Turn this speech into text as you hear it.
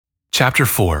Chapter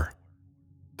 4.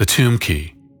 The Tomb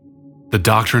Key. The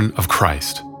Doctrine of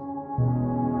Christ.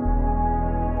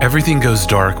 Everything goes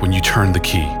dark when you turn the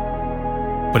key,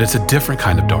 but it's a different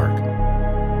kind of dark.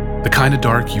 The kind of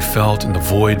dark you felt in the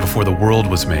void before the world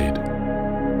was made.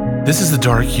 This is the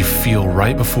dark you feel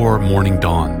right before morning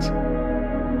dawns,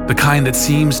 the kind that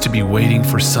seems to be waiting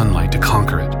for sunlight to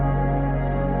conquer it.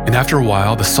 And after a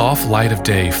while, the soft light of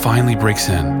day finally breaks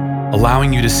in,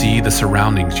 allowing you to see the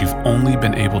surroundings you've only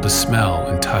been able to smell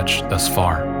and touch thus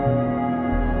far.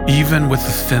 Even with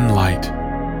the thin light,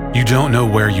 you don't know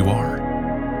where you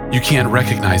are. You can't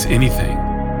recognize anything.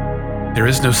 There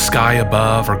is no sky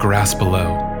above or grass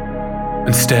below.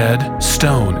 Instead,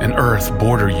 stone and earth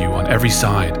border you on every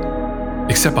side,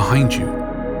 except behind you,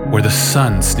 where the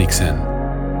sun sneaks in.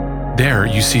 There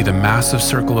you see the massive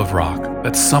circle of rock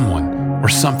that someone or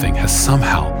something has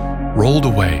somehow rolled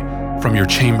away from your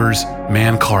chamber's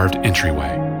man-carved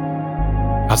entryway.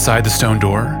 Outside the stone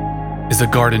door is a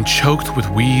garden choked with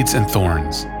weeds and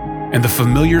thorns, and the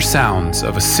familiar sounds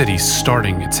of a city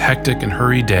starting its hectic and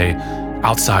hurried day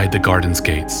outside the garden's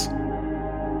gates.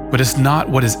 But it's not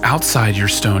what is outside your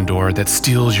stone door that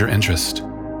steals your interest.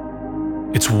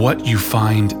 It's what you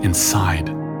find inside.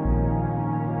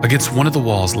 Against one of the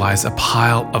walls lies a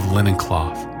pile of linen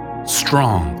cloth,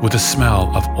 strong with the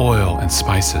smell of oil and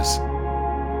spices.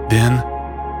 Then,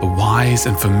 the wise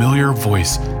and familiar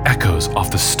voice echoes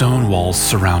off the stone walls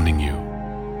surrounding you.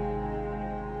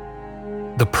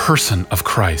 The person of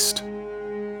Christ.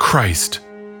 Christ,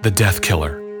 the death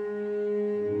killer.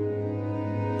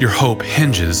 Your hope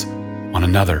hinges on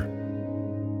another.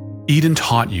 Eden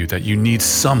taught you that you need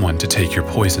someone to take your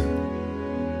poison.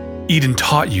 Eden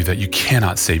taught you that you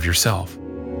cannot save yourself.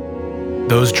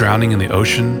 Those drowning in the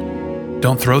ocean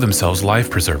don't throw themselves life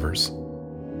preservers.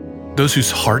 Those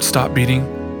whose hearts stop beating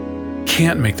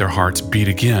can't make their hearts beat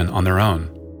again on their own.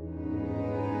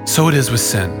 So it is with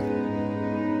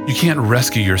sin. You can't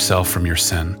rescue yourself from your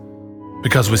sin,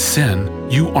 because with sin,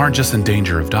 you aren't just in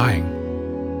danger of dying.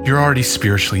 You're already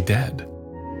spiritually dead.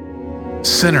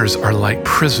 Sinners are like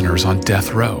prisoners on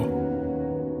death row.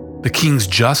 The king's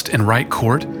just and right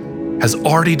court has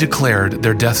already declared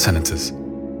their death sentences.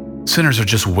 Sinners are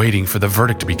just waiting for the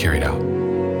verdict to be carried out.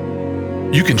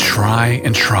 You can try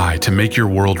and try to make your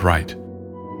world right.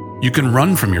 You can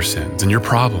run from your sins and your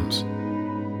problems.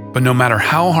 But no matter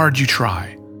how hard you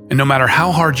try, and no matter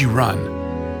how hard you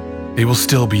run, they will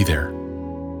still be there.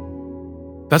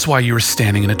 That's why you are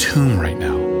standing in a tomb right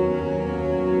now.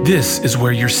 This is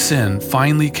where your sin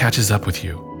finally catches up with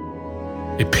you.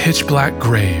 A pitch-black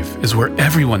grave is where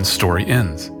everyone's story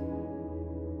ends.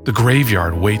 The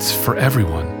graveyard waits for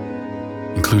everyone,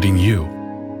 including you.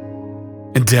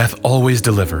 And death always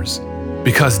delivers,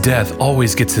 because death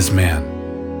always gets his man,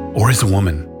 or his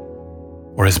woman,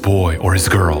 or his boy, or his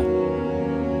girl.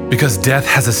 Because death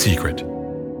has a secret.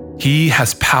 He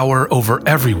has power over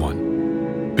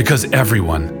everyone, because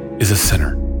everyone is a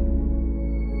sinner.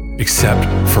 Except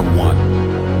for one.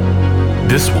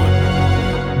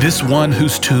 This one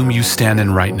whose tomb you stand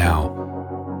in right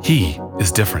now. He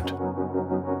is different.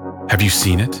 Have you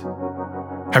seen it?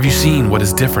 Have you seen what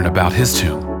is different about his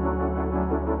tomb?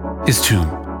 His tomb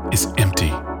is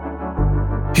empty.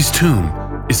 His tomb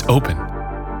is open.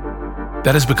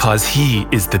 That is because he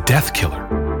is the death killer.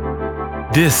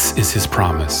 This is his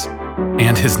promise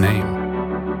and his name.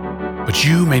 But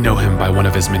you may know him by one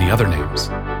of his many other names.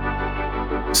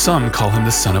 Some call him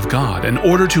the Son of God in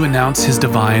order to announce his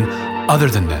divine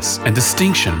otherness and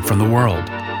distinction from the world.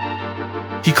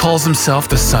 He calls himself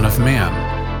the Son of Man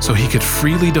so he could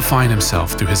freely define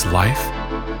himself through his life,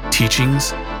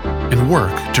 teachings, and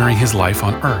work during his life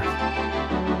on earth.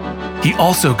 He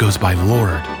also goes by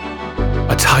Lord,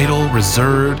 a title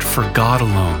reserved for God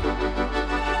alone.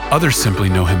 Others simply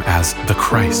know him as the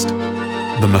Christ,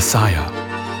 the Messiah,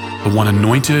 the one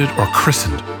anointed or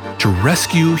christened to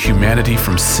rescue humanity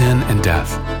from sin and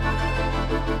death.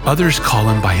 Others call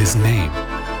him by his name,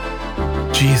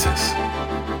 Jesus,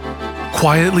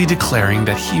 quietly declaring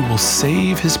that he will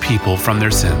save his people from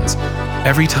their sins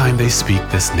every time they speak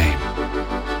this name.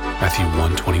 Matthew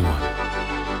 1:21.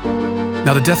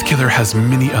 Now the death killer has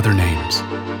many other names,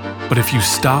 but if you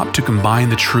stop to combine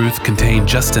the truth contained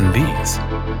just in these,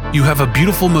 you have a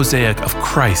beautiful mosaic of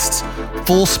Christ's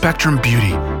full-spectrum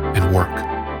beauty and work.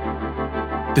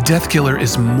 The death killer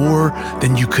is more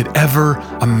than you could ever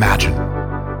imagine,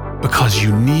 because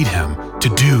you need him to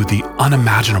do the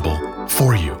unimaginable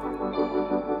for you.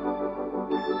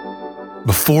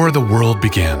 Before the world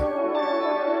began.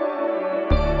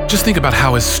 Just think about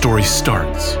how his story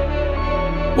starts.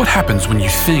 What happens when you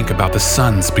think about the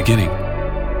sun's beginning?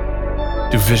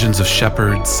 Do visions of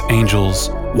shepherds, angels,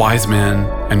 wise men,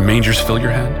 and mangers fill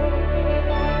your head?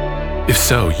 If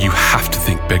so, you have to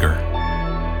think bigger.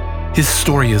 His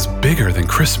story is bigger than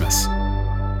Christmas.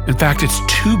 In fact, it's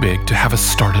too big to have us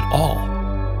start at all.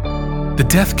 The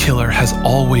death killer has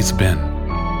always been.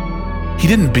 He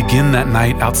didn't begin that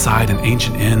night outside an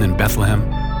ancient inn in Bethlehem.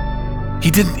 He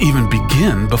didn't even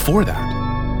begin before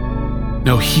that.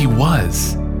 No, he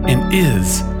was and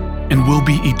is and will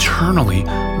be eternally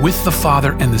with the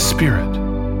Father and the Spirit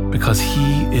because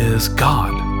he is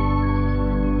God.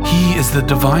 He is the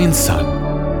divine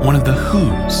Son, one of the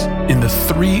who's in the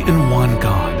three-in-one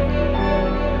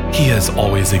God. He has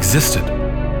always existed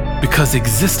because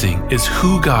existing is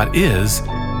who God is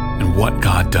and what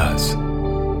God does.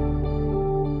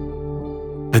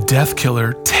 The death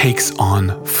killer takes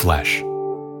on flesh.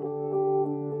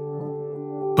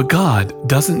 But God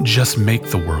doesn't just make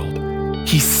the world,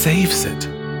 he saves it.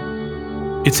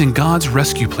 It's in God's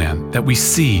rescue plan that we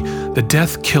see the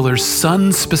death killer's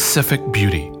Son-specific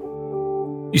beauty.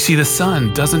 You see, the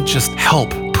Son doesn't just help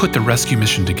put the rescue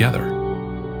mission together.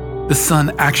 The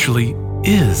Son actually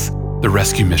is the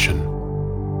rescue mission.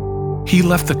 He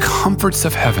left the comforts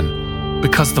of heaven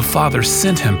because the Father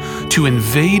sent him to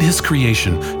invade his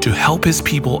creation to help his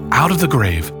people out of the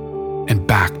grave and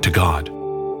back to God.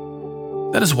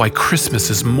 That is why Christmas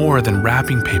is more than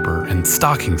wrapping paper and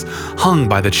stockings hung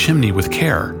by the chimney with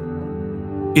care.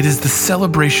 It is the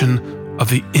celebration of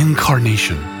the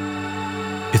incarnation.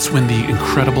 It's when the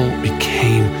incredible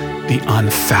became the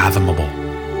unfathomable.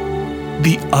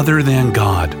 The other than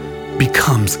God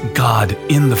becomes God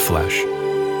in the flesh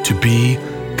to be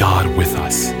God with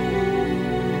us.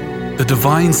 The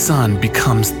divine Son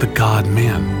becomes the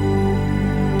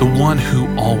God-man. The one who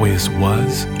always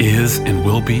was, is, and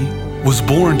will be, was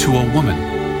born to a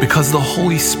woman because the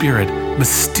Holy Spirit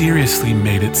mysteriously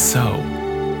made it so.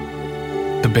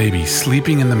 The baby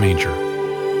sleeping in the manger,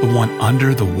 the one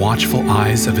under the watchful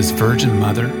eyes of his virgin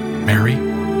mother, Mary,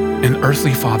 and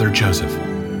earthly father, Joseph,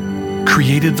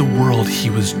 created the world he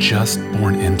was just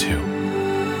born into.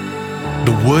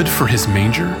 The wood for his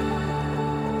manger,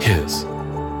 his.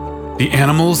 The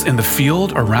animals in the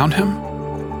field around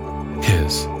him,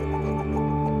 his.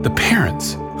 The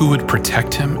parents who would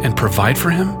protect him and provide for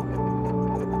him,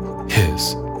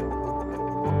 his.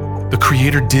 The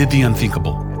Creator did the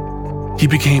unthinkable. He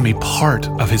became a part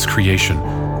of his creation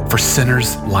for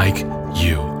sinners like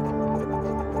you.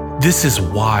 This is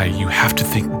why you have to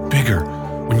think bigger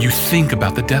when you think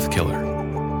about the death killer.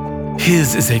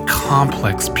 His is a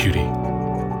complex beauty.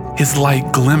 His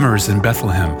light glimmers in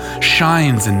Bethlehem,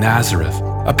 shines in Nazareth,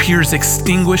 appears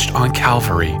extinguished on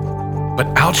Calvary, but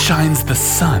outshines the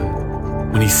sun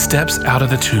when he steps out of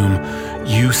the tomb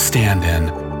you stand in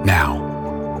now.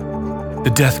 The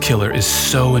death killer is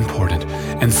so important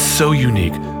and so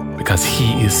unique because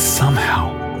he is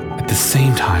somehow, at the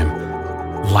same time,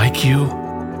 like you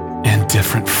and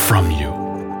different from you.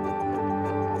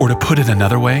 Or to put it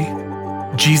another way,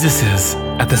 Jesus is,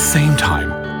 at the same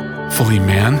time, fully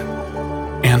man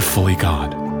and fully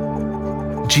God.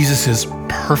 Jesus is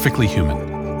perfectly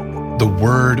human. The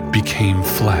Word became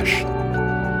flesh.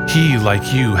 He,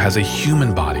 like you, has a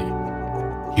human body.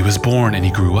 He was born and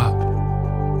he grew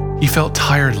up. He felt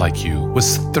tired like you,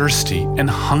 was thirsty and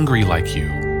hungry like you.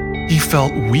 He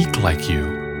felt weak like you,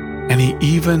 and he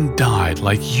even died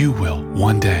like you will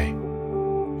one day.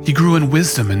 He grew in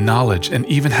wisdom and knowledge and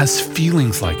even has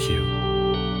feelings like you.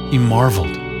 He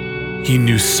marveled. He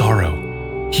knew sorrow.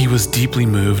 He was deeply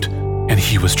moved and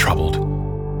he was troubled.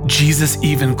 Jesus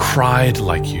even cried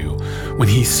like you when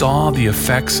he saw the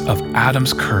effects of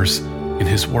Adam's curse in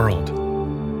his world.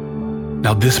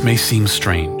 Now this may seem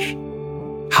strange.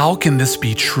 How can this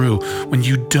be true when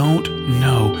you don't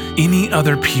know any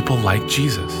other people like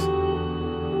Jesus?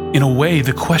 In a way,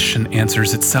 the question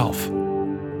answers itself.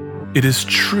 It is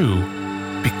true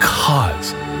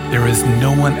because there is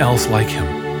no one else like him.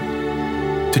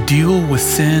 To deal with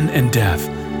sin and death,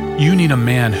 you need a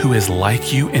man who is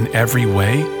like you in every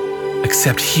way,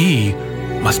 except he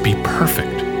must be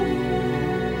perfect.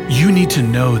 You need to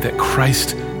know that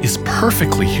Christ is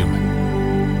perfectly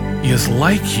human. He is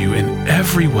like you in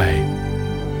every way,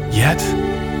 yet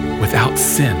without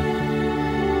sin.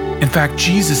 In fact,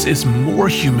 Jesus is more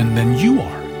human than you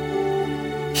are.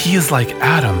 He is like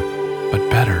Adam, but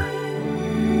better.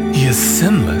 He is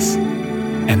sinless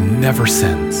and never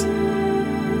sins.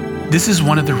 This is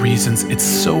one of the reasons it's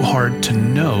so hard to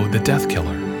know the death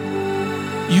killer.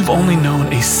 You've only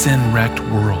known a sin-wrecked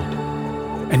world,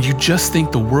 and you just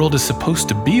think the world is supposed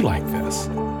to be like this.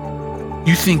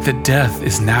 You think that death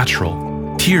is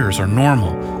natural, tears are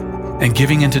normal, and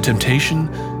giving into temptation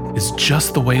is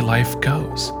just the way life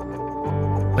goes.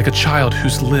 like a child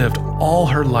who's lived all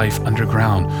her life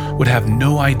underground would have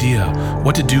no idea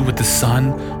what to do with the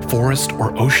sun, forest,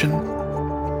 or ocean.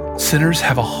 Sinners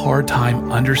have a hard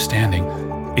time understanding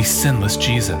a sinless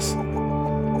Jesus.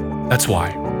 That's why,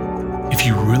 if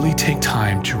you really take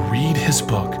time to read his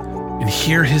book and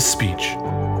hear his speech,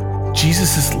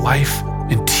 Jesus' life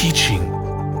and teaching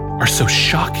are so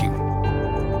shocking,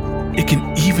 it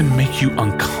can even make you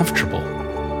uncomfortable.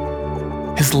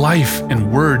 His life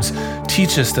and words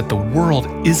teach us that the world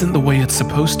isn't the way it's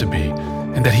supposed to be,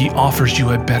 and that he offers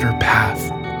you a better path.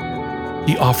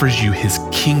 He offers you his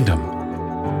kingdom,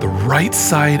 the right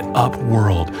side up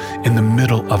world in the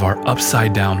middle of our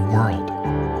upside down world.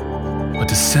 But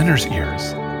to sinners'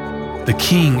 ears, the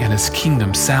king and his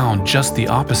kingdom sound just the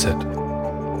opposite.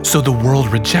 So the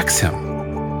world rejects him,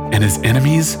 and his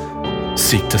enemies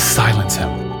seek to silence him.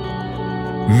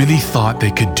 Many thought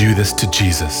they could do this to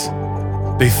Jesus.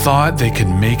 They thought they could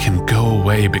make him go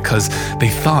away because they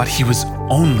thought he was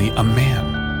only a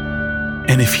man.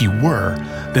 And if he were,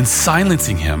 then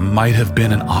silencing him might have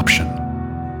been an option.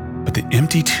 But the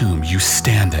empty tomb you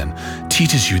stand in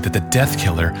teaches you that the death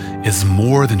killer is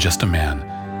more than just a man.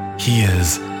 He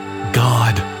is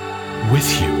God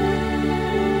with you.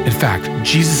 In fact,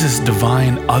 Jesus'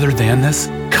 divine other than-ness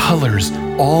colors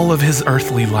all of his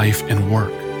earthly life and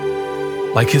work.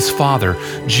 Like his Father,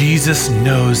 Jesus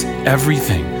knows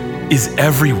everything, is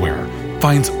everywhere,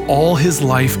 finds all his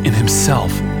life in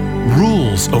himself,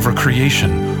 rules over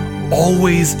creation,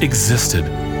 always existed,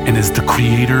 and is the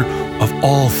creator of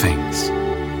all things.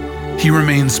 He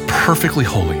remains perfectly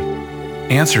holy,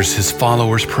 answers his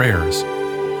followers' prayers,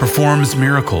 performs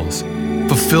miracles,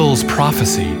 fulfills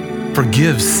prophecy,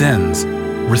 forgives sins,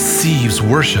 receives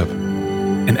worship,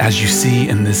 and as you see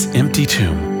in this empty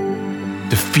tomb,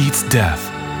 defeats death,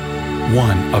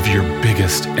 one of your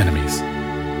biggest enemies.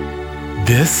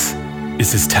 This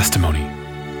is his testimony.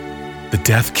 The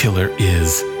death killer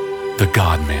is the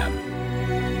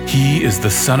God-man. He is the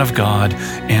Son of God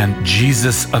and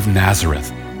Jesus of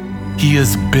Nazareth. He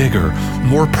is bigger,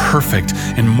 more perfect,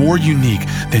 and more unique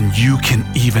than you can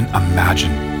even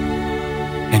imagine.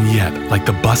 And yet, like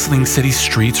the bustling city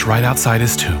streets right outside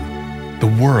his tomb, the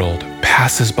world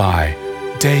passes by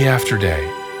day after day,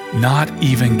 not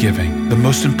even giving the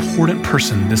most important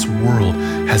person this world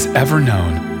has ever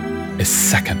known a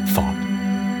second thought.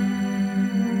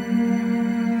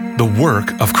 The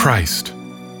work of Christ.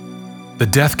 The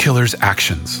death killer's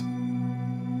actions.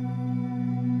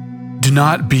 Do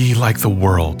not be like the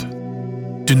world.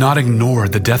 Do not ignore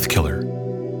the death killer.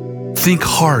 Think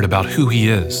hard about who he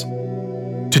is.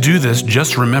 To do this,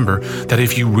 just remember that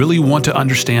if you really want to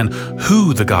understand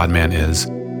who the God-man is,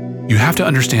 you have to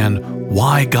understand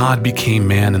why God became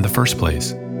man in the first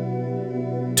place.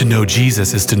 To know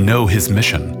Jesus is to know his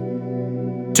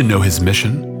mission. To know his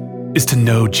mission is to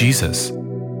know Jesus.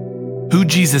 Who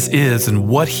Jesus is and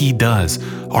what he does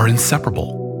are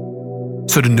inseparable.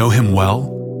 So to know him well,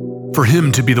 for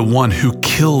him to be the one who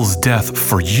kills death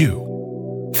for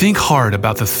you, think hard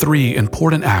about the 3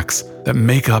 important acts that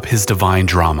make up his divine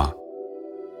drama.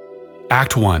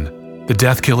 Act 1. The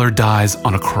death killer dies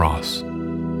on a cross.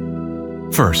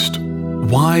 First,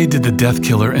 why did the death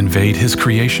killer invade his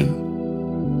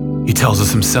creation? He tells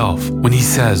us himself when he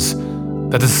says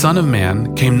that the Son of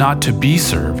Man came not to be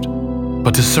served,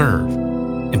 but to serve,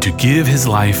 and to give his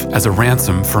life as a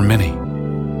ransom for many.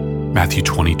 Matthew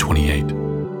 20:28.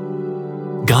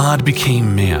 God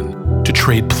became man to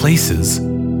trade places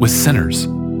with sinners.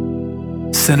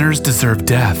 Sinners deserve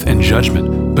death and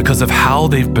judgment because of how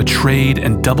they've betrayed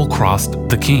and double-crossed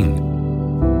the King.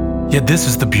 Yet this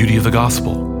is the beauty of the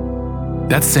gospel.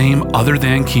 That same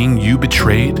other-than king you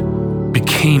betrayed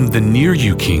became the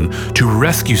near-you king to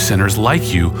rescue sinners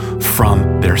like you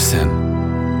from their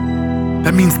sin.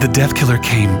 That means the death killer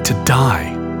came to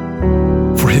die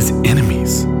for his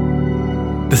enemies.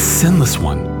 The sinless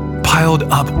one piled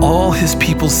up all his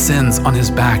people's sins on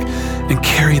his back and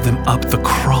carried them up the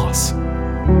cross.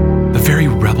 The very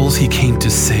rebels he came to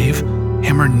save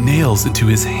hammered nails into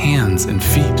his hands and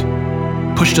feet,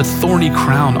 pushed a thorny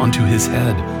crown onto his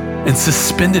head, and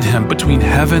suspended him between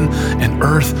heaven and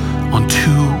earth on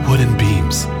 2 wooden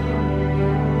beams.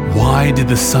 Why did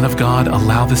the Son of God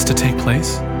allow this to take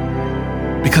place?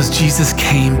 Because Jesus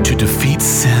came to defeat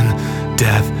sin,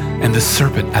 death, and the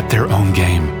serpent at their own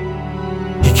game.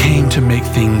 He came to make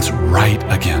things right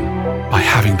again by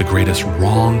having the greatest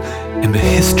wrong in the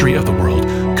history of the world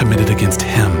committed against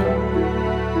him.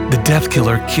 The death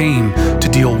killer came to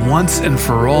deal once and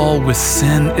for all with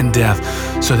sin and death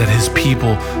so that his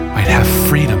people might have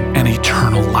freedom and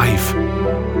eternal life.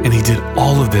 And he did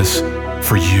all of this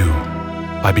for you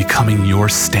by becoming your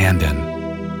stand-in.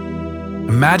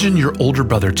 Imagine your older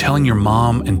brother telling your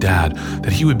mom and dad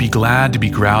that he would be glad to be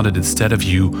grounded instead of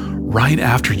you right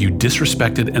after you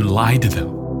disrespected and lied to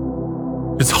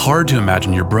them. It's hard to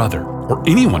imagine your brother, or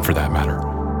anyone for that matter,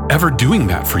 ever doing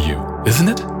that for you, isn't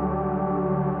it?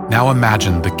 Now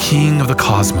imagine the King of the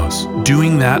cosmos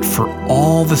doing that for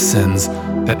all the sins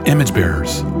that image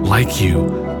bearers like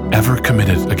you ever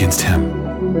committed against him.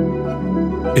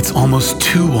 It's almost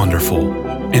too wonderful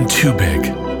and too big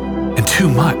and too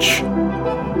much.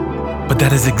 But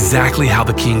that is exactly how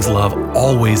the King's love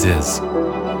always is.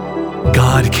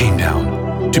 God came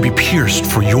down to be pierced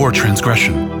for your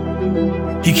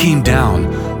transgression. He came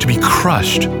down to be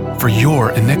crushed for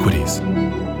your iniquities.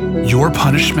 Your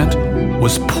punishment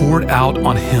was poured out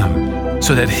on him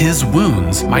so that his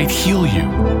wounds might heal you.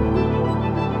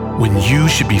 When you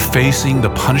should be facing the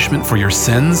punishment for your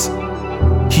sins,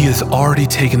 he has already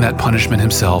taken that punishment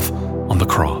himself on the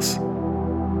cross.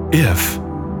 If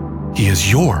he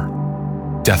is your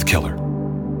death killer.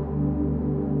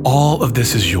 All of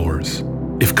this is yours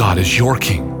if God is your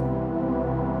king.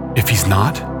 If he's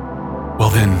not, well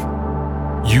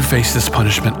then, you face this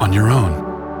punishment on your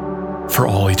own for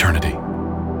all eternity.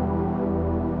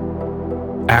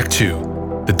 Act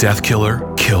 2, the death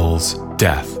killer kills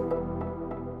death.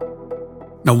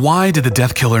 Now, why did the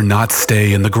death killer not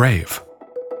stay in the grave?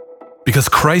 Because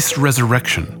Christ's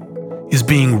resurrection, his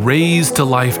being raised to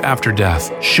life after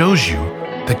death, shows you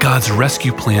that God's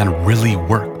rescue plan really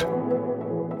worked.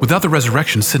 Without the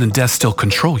resurrection, sin and death still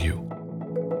control you.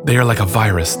 They are like a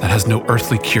virus that has no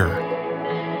earthly cure.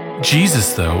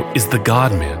 Jesus, though, is the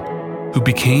God-man who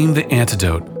became the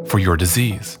antidote for your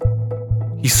disease.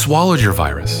 He swallowed your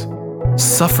virus,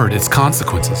 suffered its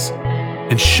consequences,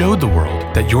 and showed the world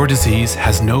that your disease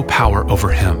has no power over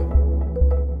him.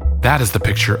 That is the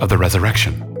picture of the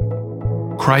resurrection.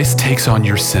 Christ takes on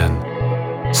your sin,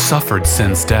 suffered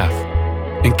sin's death,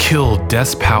 and killed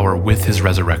death's power with his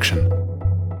resurrection.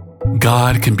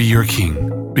 God can be your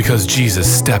king because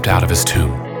Jesus stepped out of his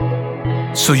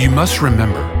tomb. So you must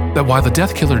remember that while the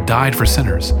death killer died for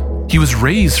sinners, he was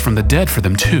raised from the dead for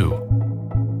them too.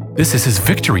 This is his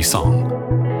victory song.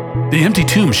 The empty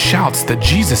tomb shouts that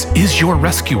Jesus is your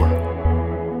rescuer.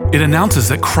 It announces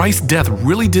that Christ's death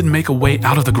really did make a way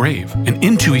out of the grave and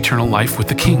into eternal life with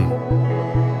the King.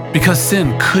 Because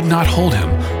sin could not hold him,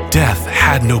 death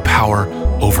had no power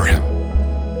over him.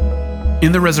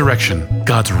 In the resurrection,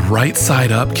 God's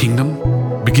right-side-up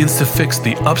kingdom begins to fix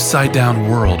the upside-down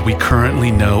world we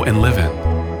currently know and live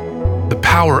in. The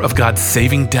power of God's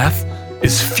saving death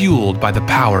is fueled by the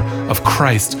power of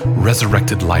Christ's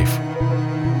resurrected life.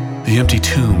 The empty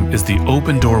tomb is the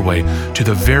open doorway to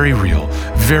the very real,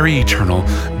 very eternal,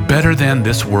 better than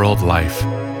this world life.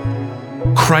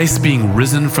 Christ being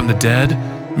risen from the dead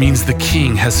means the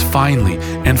King has finally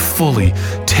and fully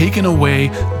taken away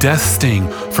death's sting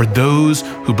for those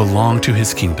who belong to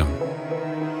his kingdom.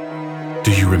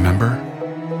 Do you remember?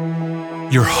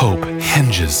 Your hope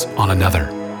hinges on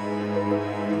another.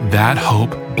 That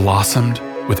hope blossomed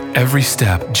with every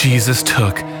step Jesus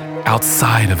took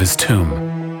outside of his tomb.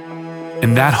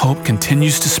 And that hope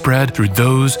continues to spread through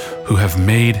those who have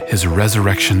made his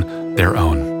resurrection their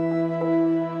own.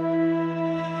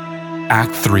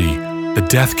 Act 3, the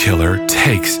death killer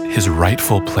takes his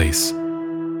rightful place.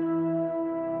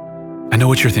 I know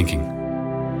what you're thinking.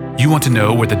 You want to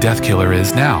know where the death killer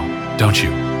is now, don't you?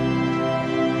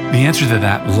 The answer to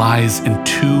that lies in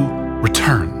 2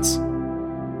 returns.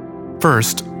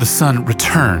 First, the Son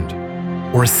returned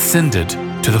or ascended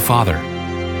to the Father.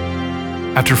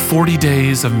 After 40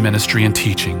 days of ministry and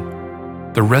teaching,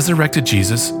 the resurrected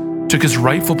Jesus took his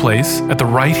rightful place at the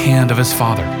right hand of his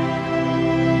Father.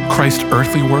 Christ's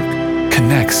earthly work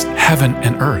connects heaven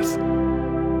and earth.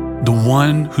 The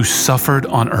one who suffered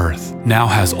on earth now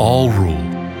has all rule,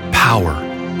 power,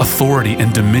 authority,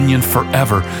 and dominion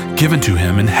forever given to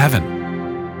him in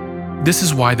heaven. This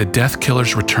is why the death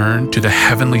killer's return to the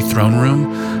heavenly throne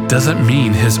room doesn't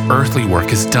mean his earthly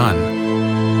work is done.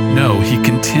 No, he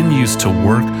continues to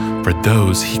work for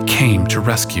those he came to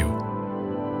rescue.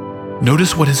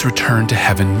 Notice what his return to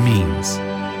heaven means.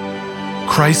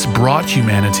 Christ brought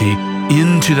humanity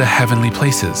into the heavenly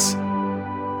places.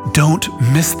 Don't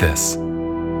miss this.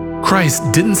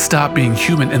 Christ didn't stop being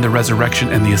human in the resurrection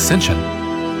and the ascension.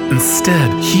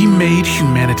 Instead, he made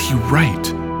humanity right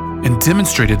and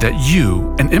demonstrated that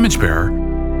you, an image bearer,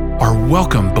 are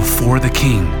welcome before the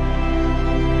King.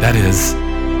 That is,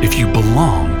 if you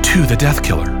belong to the death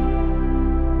killer.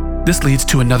 This leads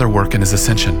to another work in his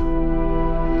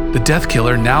ascension. The death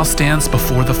killer now stands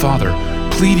before the Father,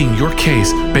 pleading your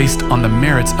case based on the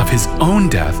merits of his own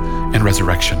death and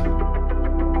resurrection.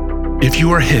 If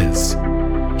you are his,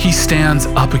 He stands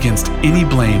up against any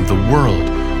blame the world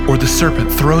or the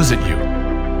serpent throws at you.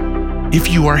 If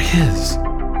you are his,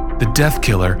 the death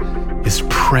killer is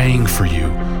praying for you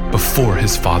before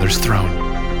his Father's throne.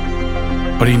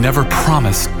 But he never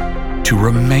promised to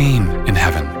remain in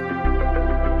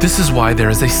heaven. This is why there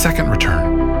is a second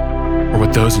return, or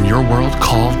what those in your world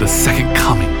call the second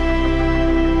coming.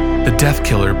 The death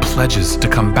killer pledges to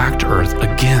come back to earth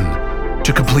again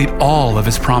to complete all of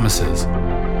his promises.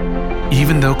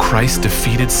 Even though Christ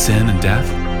defeated sin and death,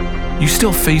 you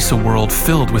still face a world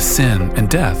filled with sin and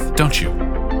death, don't you?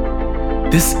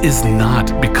 This is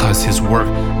not because his work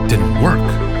didn't work,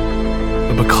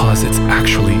 but because it's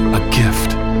actually a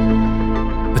gift.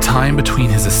 The time between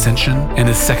his ascension and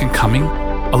his second coming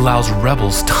allows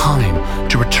rebels time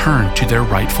to return to their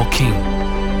rightful king.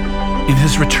 In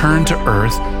his return to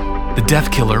earth, the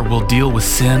death killer will deal with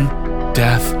sin,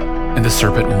 death, and the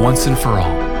serpent once and for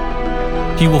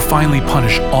all. He will finally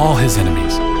punish all his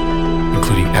enemies,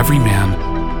 including every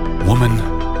man, woman,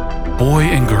 boy,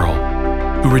 and girl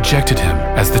who rejected him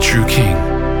as the true king.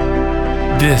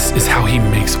 This is how he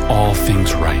makes all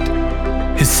things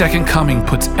right. His second coming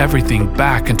puts everything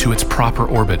back into its proper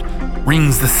orbit,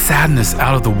 wrings the sadness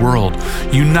out of the world,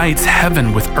 unites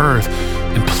heaven with earth,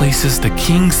 and places the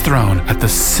king's throne at the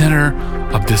center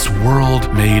of this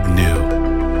world made new.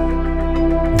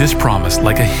 This promise,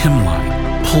 like a hymn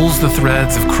line, pulls the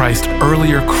threads of Christ's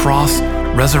earlier cross,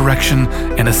 resurrection,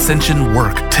 and ascension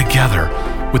work together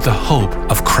with the hope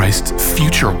of Christ's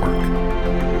future work.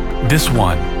 This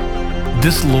one,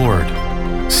 this Lord,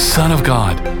 Son of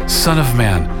God, Son of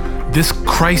Man, this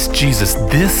Christ Jesus,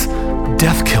 this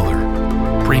death killer,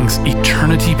 brings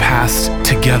eternity past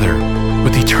together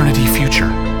with eternity future.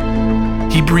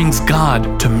 He brings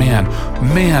God to man,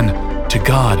 man to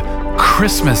God,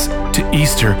 Christmas to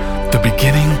Easter, the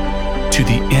beginning to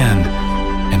the end.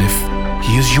 And if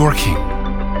he is your king,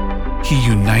 he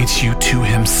unites you to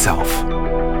himself.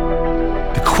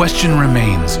 The question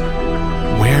remains,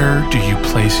 where do you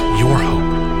place your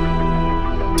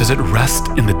hope? Does it rest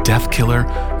in the death killer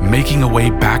making a way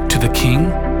back to the king?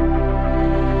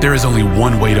 There is only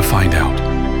one way to find out.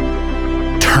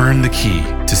 Turn the key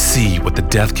to see what the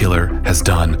death killer has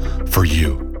done for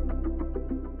you.